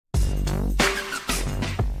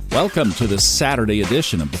Welcome to this Saturday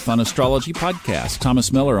edition of the Fun Astrology Podcast.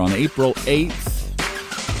 Thomas Miller on April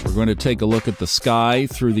 8th. We're going to take a look at the sky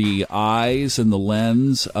through the eyes and the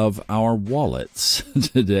lens of our wallets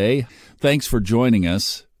today. Thanks for joining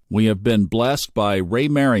us. We have been blessed by Ray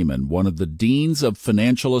Merriman, one of the deans of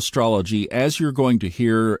financial astrology. As you're going to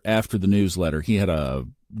hear after the newsletter, he had a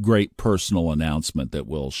great personal announcement that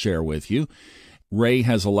we'll share with you. Ray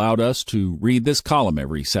has allowed us to read this column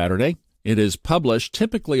every Saturday. It is published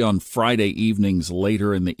typically on Friday evenings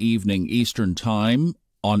later in the evening Eastern Time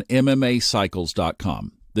on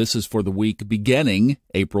MMAcycles.com. This is for the week beginning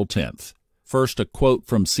April 10th. First, a quote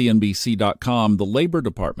from CNBC.com. The Labor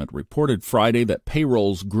Department reported Friday that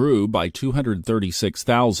payrolls grew by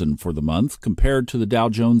 236,000 for the month compared to the Dow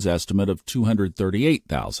Jones estimate of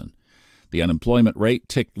 238,000. The unemployment rate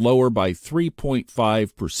ticked lower by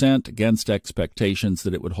 3.5% against expectations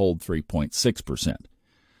that it would hold 3.6%.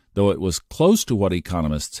 Though it was close to what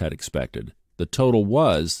economists had expected, the total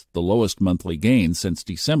was the lowest monthly gain since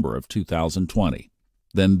December of 2020.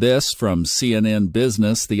 Then this from CNN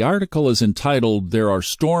Business. The article is entitled, "There Are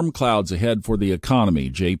Storm Clouds Ahead for the Economy,"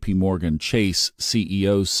 J.P. Morgan Chase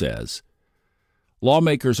CEO says.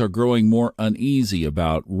 Lawmakers are growing more uneasy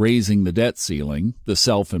about raising the debt ceiling, the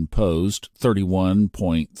self-imposed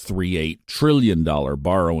 $31.38 trillion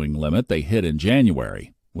borrowing limit they hit in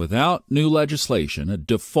January. Without new legislation, a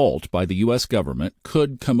default by the U.S. government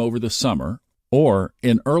could come over the summer or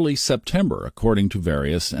in early September, according to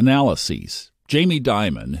various analyses. Jamie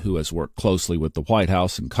Dimon, who has worked closely with the White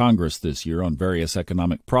House and Congress this year on various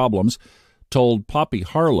economic problems, told Poppy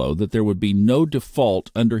Harlow that there would be no default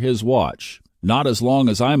under his watch. "Not as long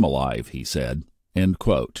as I'm alive," he said. End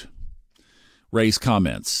quote. Ray's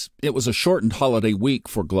comments. It was a shortened holiday week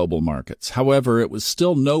for global markets. However, it was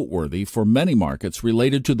still noteworthy for many markets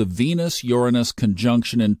related to the Venus-Uranus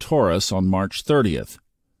conjunction in Taurus on March 30th.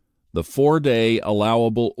 The 4-day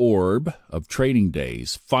allowable orb of trading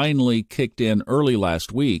days finally kicked in early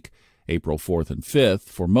last week, April 4th and 5th,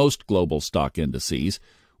 for most global stock indices,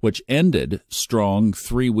 which ended strong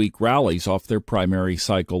 3-week rallies off their primary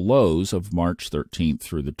cycle lows of March 13th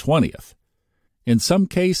through the 20th. In some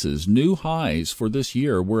cases, new highs for this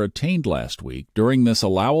year were attained last week during this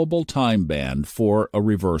allowable time band for a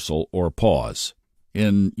reversal or pause.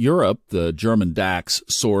 In Europe, the German DAX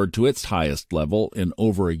soared to its highest level in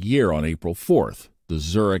over a year on April 4th. The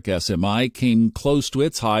Zurich SMI came close to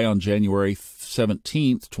its high on January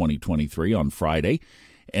 17th, 2023 on Friday,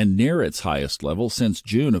 and near its highest level since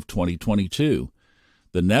June of 2022.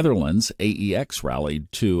 The Netherlands AEX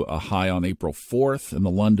rallied to a high on April 4th, and the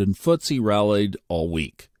London FTSE rallied all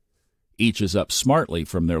week. Each is up smartly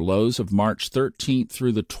from their lows of March 13th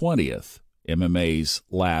through the 20th. MMA's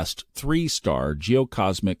last 3-star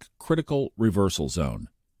Geocosmic critical reversal zone.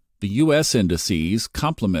 The U.S. indices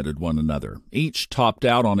complemented one another. Each topped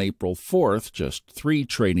out on April 4th, just 3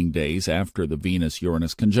 trading days after the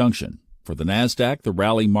Venus-Uranus conjunction. For the NASDAQ, the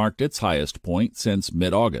rally marked its highest point since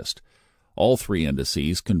mid-August. All 3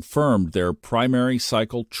 indices confirmed their primary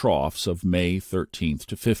cycle troughs of May 13th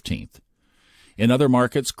to 15th. In other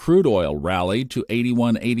markets, crude oil rallied to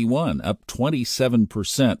 81.81, up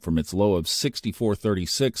 27% from its low of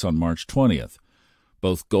 64.36 on March 20th.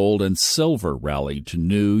 Both gold and silver rallied to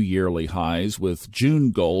new yearly highs, with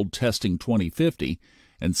June gold testing $20.50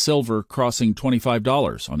 and silver crossing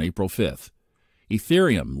 $25 on April 5th.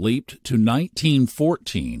 Ethereum leaped to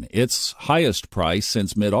 $19.14, its highest price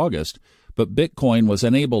since mid-August, but Bitcoin was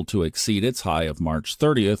unable to exceed its high of March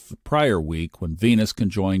 30th, the prior week when Venus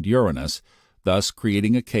conjoined Uranus, thus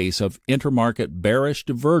creating a case of intermarket bearish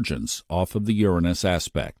divergence off of the Uranus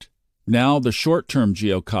aspect. Now, the short-term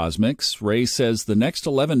geocosmics. Ray says the next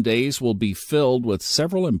 11 days will be filled with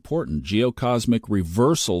several important geocosmic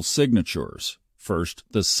reversal signatures. First,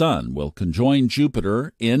 the Sun will conjoin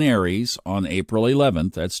Jupiter in Aries on April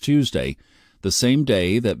 11th, that's Tuesday, the same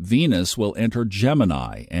day that Venus will enter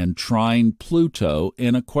Gemini and trine Pluto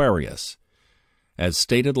in Aquarius. As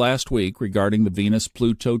stated last week regarding the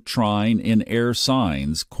Venus-Pluto trine in air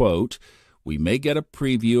signs, quote, "We may get a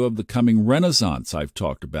preview of the coming renaissance I've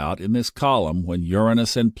talked about in this column when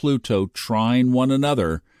Uranus and Pluto trine one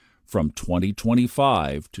another from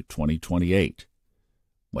 2025 to 2028.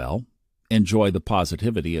 Well, enjoy the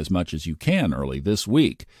positivity as much as you can early this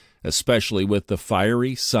week, especially with the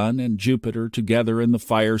fiery Sun and Jupiter together in the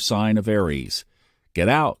fire sign of Aries. Get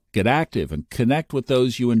out, get active, and connect with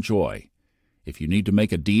those you enjoy. If you need to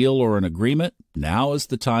make a deal or an agreement, now is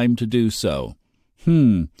the time to do so.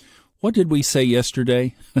 What did we say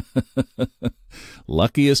yesterday?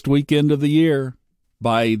 Luckiest weekend of the year.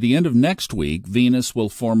 By the end of next week, Venus will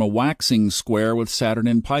form a waxing square with Saturn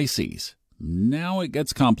in Pisces. Now it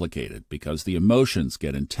gets complicated because the emotions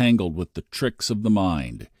get entangled with the tricks of the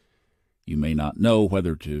mind. You may not know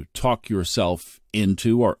whether to talk yourself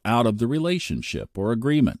into or out of the relationship or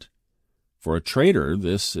agreement. For a trader,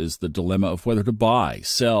 this is the dilemma of whether to buy,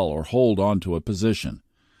 sell, or hold on to a position.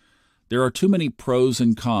 There are too many pros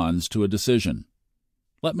and cons to a decision.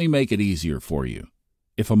 Let me make it easier for you.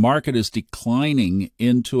 If a market is declining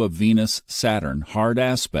into a Venus-Saturn hard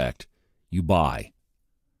aspect, you buy.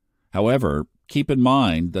 However, keep in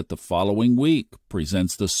mind that the following week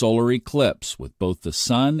presents the solar eclipse with both the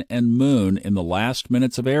sun and moon in the last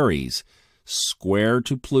minutes of Aries, square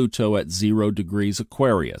to Pluto at 0 degrees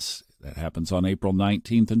Aquarius. That happens on April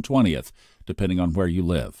 19th and 20th, depending on where you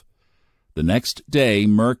live. The next day,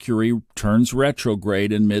 Mercury turns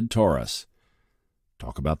retrograde in mid-Taurus.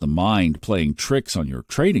 Talk about the mind playing tricks on your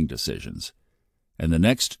trading decisions. And the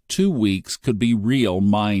next 2 weeks could be real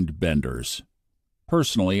mind benders.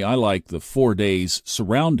 Personally, I like the 4 days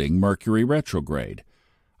surrounding Mercury retrograde.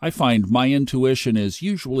 I find my intuition is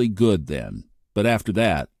usually good then, but after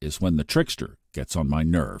that is when the trickster gets on my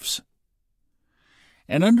nerves.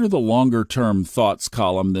 And under the longer-term thoughts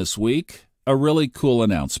column this week, a really cool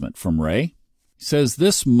announcement from Ray. He says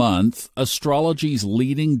this month, astrology's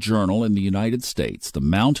leading journal in the United States, the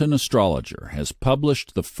Mountain Astrologer, has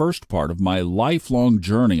published the first part of my lifelong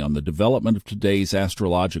journey on the development of today's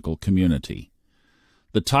astrological community.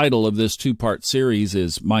 The title of this 2-part series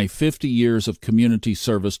is My 50 Years of Community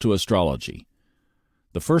Service to Astrology.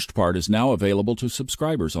 The first part is now available to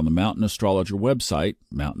subscribers on the Mountain Astrologer website,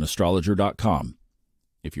 mountainastrologer.com.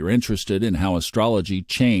 If you're interested in how astrology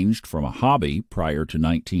changed from a hobby prior to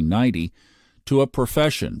 1990 to a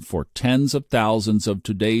profession for tens of thousands of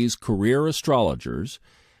today's career astrologers,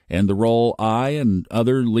 and the role I and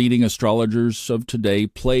other leading astrologers of today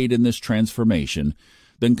played in this transformation,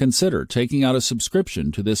 then consider taking out a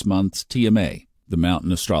subscription to this month's TMA, the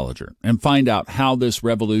Mountain Astrologer, and find out how this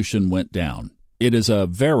revolution went down. It is a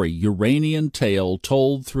very Uranian tale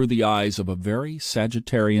told through the eyes of a very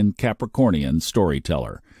Sagittarian Capricornian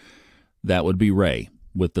storyteller. That would be Ray,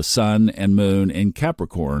 with the sun and moon in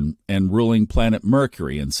Capricorn and ruling planet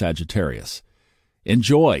Mercury in Sagittarius.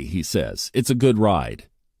 Enjoy, he says. It's a good ride,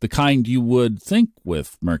 the kind you would think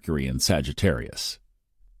with Mercury in Sagittarius.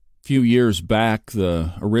 A few years back,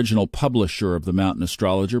 the original publisher of the Mountain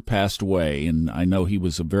Astrologer passed away, and I know he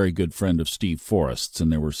was a very good friend of Steve Forrest's,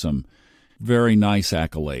 and there were some very nice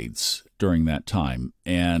accolades during that time.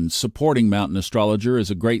 And supporting Mountain Astrologer is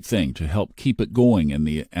a great thing to help keep it going in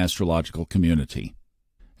the astrological community.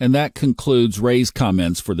 And that concludes Ray's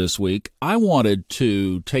comments for this week. I wanted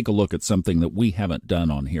to take a look at something that we haven't done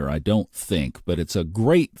on here, I don't think, but it's a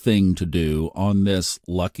great thing to do on this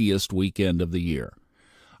luckiest weekend of the year.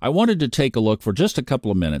 I wanted to take a look for just a couple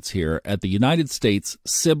of minutes here at the United States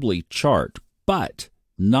Sibley chart, but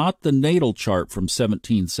not the natal chart from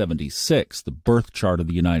 1776, the birth chart of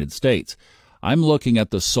the United States. I'm looking at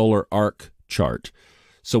the solar arc chart.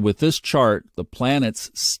 So with this chart, the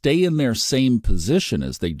planets stay in their same position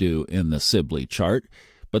as they do in the Sibley chart,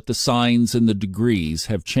 but the signs and the degrees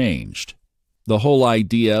have changed. The whole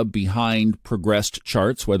idea behind progressed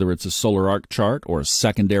charts, whether it's a solar arc chart or a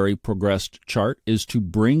secondary progressed chart, is to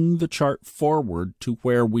bring the chart forward to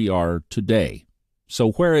where we are today.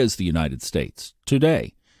 So where is the United States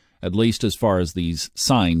today, at least as far as these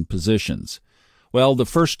sign positions? Well, the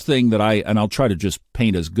first thing that I'll try to just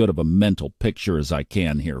paint as good of a mental picture as I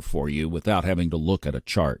can here for you without having to look at a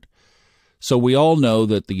chart. So we all know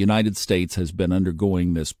that the United States has been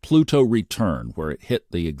undergoing this Pluto return, where it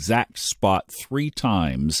hit the exact spot 3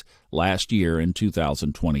 times last year in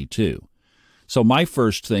 2022. So my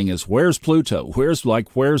first thing is, where's Pluto? Where's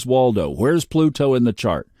Waldo? Where's Pluto in the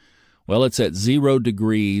chart? Well, it's at 0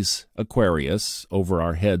 degrees Aquarius over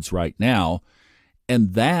our heads right now,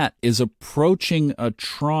 and that is approaching a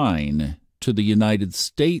trine to the United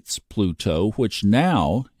States Pluto, which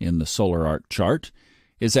now, in the solar arc chart,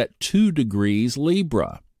 is at 2 degrees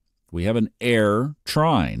Libra. We have an air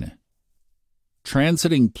trine.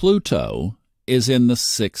 Transiting Pluto is in the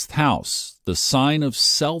 6th house, the sign of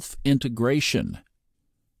self-integration.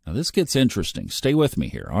 Now this gets interesting. Stay with me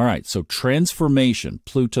here. All right, so transformation,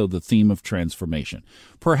 Pluto, the theme of transformation.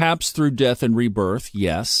 Perhaps through death and rebirth,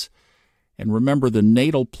 yes. And remember, the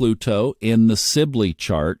natal Pluto in the Sibley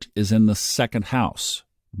chart is in the 2nd house,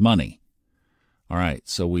 money. All right,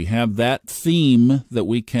 so we have that theme that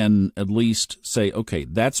we can at least say, okay,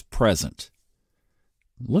 that's present.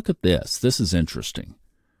 Look at this. This is interesting.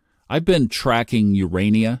 I've been tracking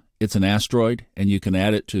Urania. It's an asteroid, and you can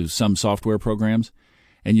add it to some software programs.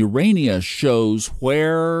 And Urania shows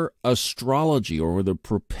where astrology or the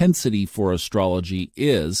propensity for astrology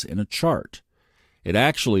is in a chart. It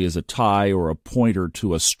actually is a tie or a pointer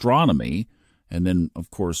to astronomy. And then,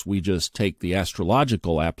 of course, we just take the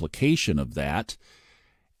astrological application of that.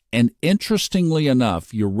 And interestingly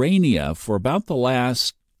enough, Urania, for about the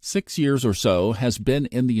last 6 years or so, has been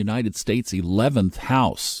in the United States' 11th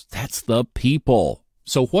house. That's the people.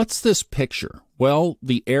 So what's this picture? Well,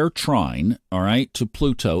 the air trine, all right, to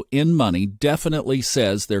Pluto in money definitely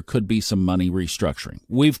says there could be some money restructuring.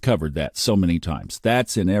 We've covered that so many times.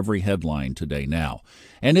 That's in every headline today now.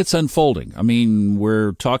 And it's unfolding. I mean,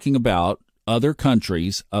 we're talking about other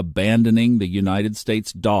countries abandoning the United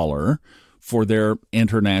States dollar for their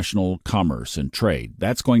international commerce and trade.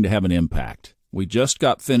 That's going to have an impact. We just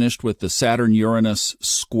got finished with the Saturn-Uranus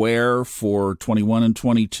square for 21 and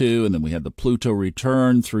 22, and then we had the Pluto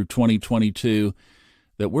return through 2022.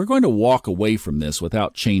 That we're going to walk away from this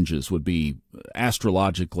without changes would be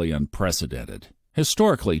astrologically unprecedented.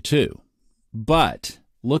 Historically, too. But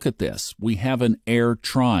look at this. We have an air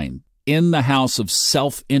trine in the house of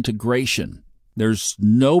self-integration. There's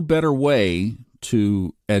no better way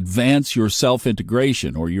to advance your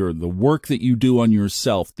self-integration or the work that you do on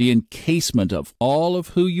yourself, the encasement of all of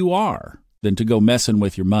who you are, than to go messing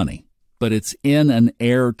with your money. But it's in an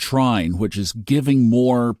air trine, which is giving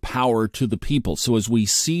more power to the people. So as we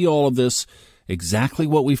see all of this, exactly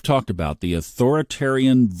what we've talked about, the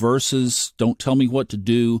authoritarian versus don't tell me what to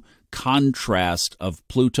do contrast of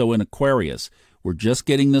Pluto and Aquarius. We're just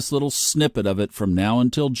getting this little snippet of it from now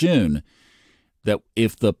until June, that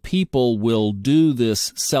if the people will do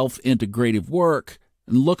this self-integrative work,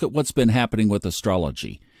 and look at what's been happening with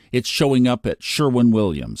astrology. It's showing up at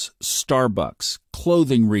Sherwin-Williams, Starbucks,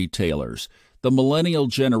 clothing retailers. The millennial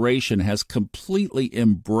generation has completely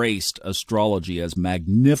embraced astrology as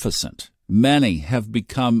magnificent. Many have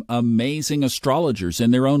become amazing astrologers in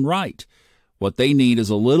their own right. What they need is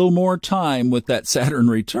a little more time with that Saturn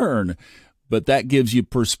return, but that gives you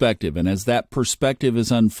perspective. And as that perspective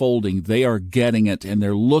is unfolding, they are getting it and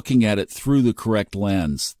they're looking at it through the correct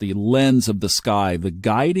lens, the lens of the sky, the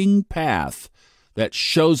guiding path that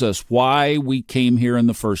shows us why we came here in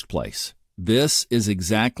the first place. This is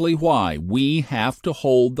exactly why we have to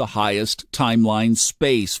hold the highest timeline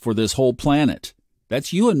space for this whole planet.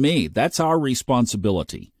 That's you and me. That's our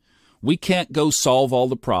responsibility. We can't go solve all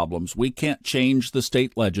the problems. We can't change the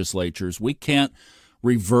state legislatures. We can't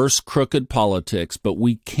reverse crooked politics, but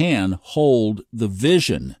we can hold the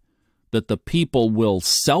vision that the people will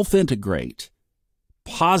self-integrate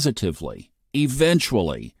positively,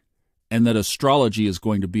 eventually, and that astrology is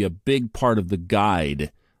going to be a big part of the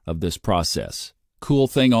guide of this process. Cool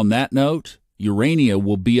thing on that note, Urania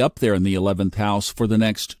will be up there in the 11th house for the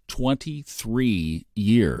next 23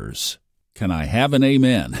 years. Can I have an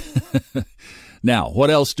amen? Now, what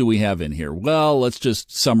else do we have in here? Well, let's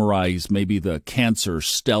just summarize maybe the Cancer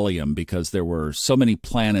stellium, because there were so many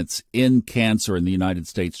planets in Cancer in the United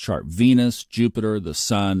States chart. Venus, Jupiter, the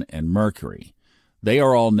Sun, and Mercury. They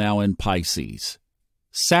are all now in Pisces.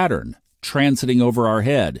 Saturn, transiting over our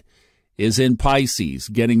head, is in Pisces,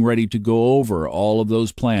 getting ready to go over all of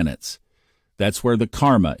those planets. That's where the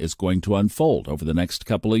karma is going to unfold over the next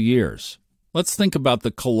couple of years. Let's think about the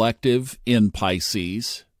collective in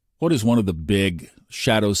Pisces. What is one of the big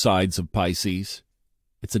shadow sides of Pisces?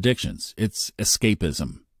 It's addictions. It's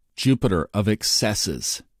escapism. Jupiter of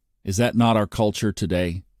excesses. Is that not our culture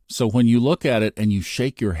today? So when you look at it and you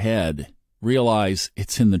shake your head, realize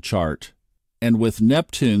it's in the chart. And with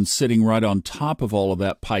Neptune sitting right on top of all of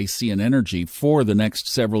that Piscean energy for the next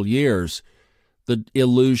several years, the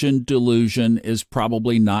delusion is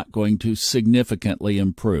probably not going to significantly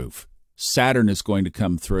improve. Saturn is going to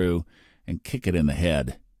come through and kick it in the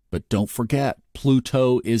head. But don't forget,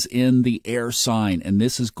 Pluto is in the air sign, and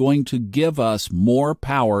this is going to give us more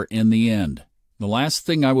power in the end. The last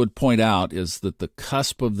thing I would point out is that the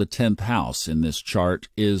cusp of the 10th house in this chart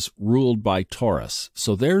is ruled by Taurus.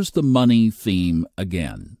 So there's the money theme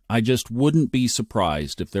again. I just wouldn't be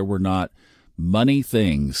surprised if there were not money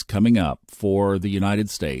things coming up for the United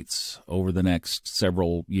States over the next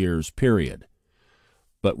several years period.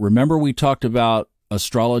 But remember we talked about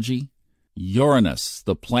astrology? Uranus,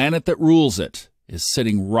 the planet that rules it, is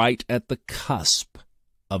sitting right at the cusp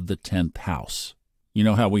of the 10th house. You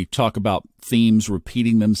know how we talk about themes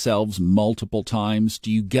repeating themselves multiple times? Do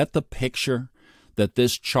you get the picture that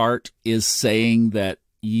this chart is saying that,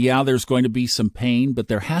 yeah, there's going to be some pain, but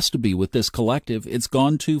there has to be with this collective. It's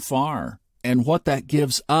gone too far. And what that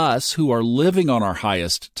gives us, who are living on our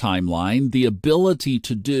highest timeline, the ability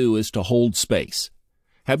to do is to hold space.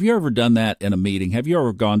 Have you ever done that in a meeting? Have you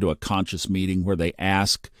ever gone to a conscious meeting where they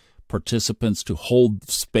ask participants to hold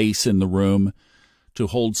space in the room, to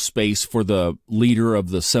hold space for the leader of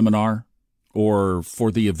the seminar or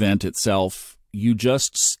for the event itself? You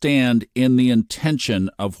just stand in the intention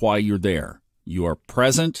of why you're there. You are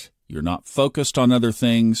present. You're not focused on other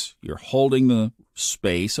things. You're holding the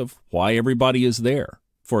space of why everybody is there.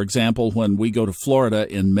 For example, when we go to Florida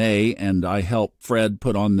in May and I help Fred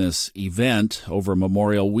put on this event over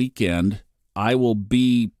Memorial Weekend, I will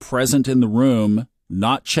be present in the room,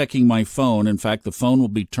 not checking my phone. In fact, the phone will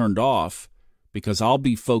be turned off because I'll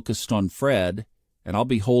be focused on Fred and I'll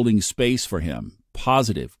be holding space for him,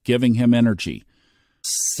 positive, giving him energy,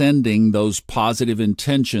 sending those positive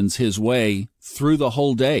intentions his way through the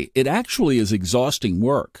whole day. It actually is exhausting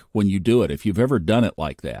work when you do it, if you've ever done it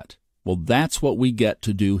like that. Well, that's what we get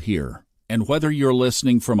to do here. And whether you're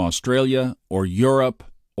listening from Australia or Europe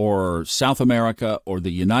or South America or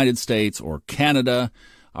the United States or Canada,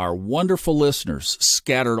 our wonderful listeners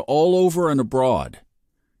scattered all over and abroad,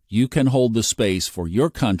 you can hold the space for your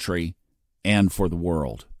country and for the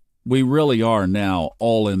world. We really are now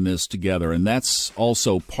all in this together, and that's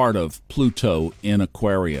also part of Pluto in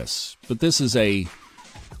Aquarius. But this is a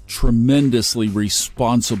tremendously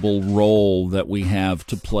responsible role that we have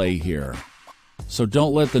to play here. So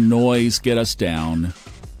don't let the noise get us down.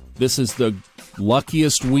 This is the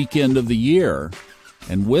luckiest weekend of the year.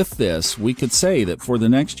 And with this, we could say that for the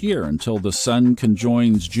next year, until the Sun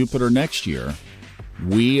conjoins Jupiter next year,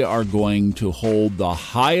 we are going to hold the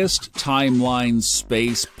highest timeline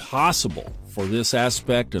space possible for this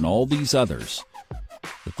aspect and all these others.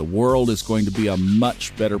 That the world is going to be a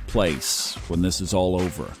much better place when this is all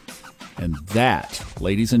over. And that,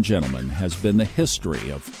 ladies and gentlemen, has been the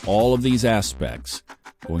history of all of these aspects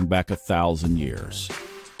going back 1,000 years.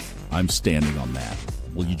 I'm standing on that.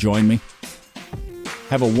 Will you join me?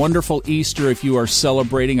 Have a wonderful Easter if you are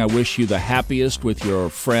celebrating. I wish you the happiest with your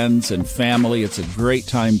friends and family. It's a great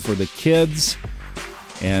time for the kids.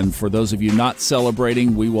 And for those of you not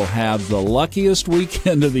celebrating, we will have the luckiest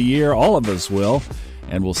weekend of the year. All of us will.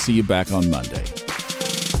 And we'll see you back on Monday.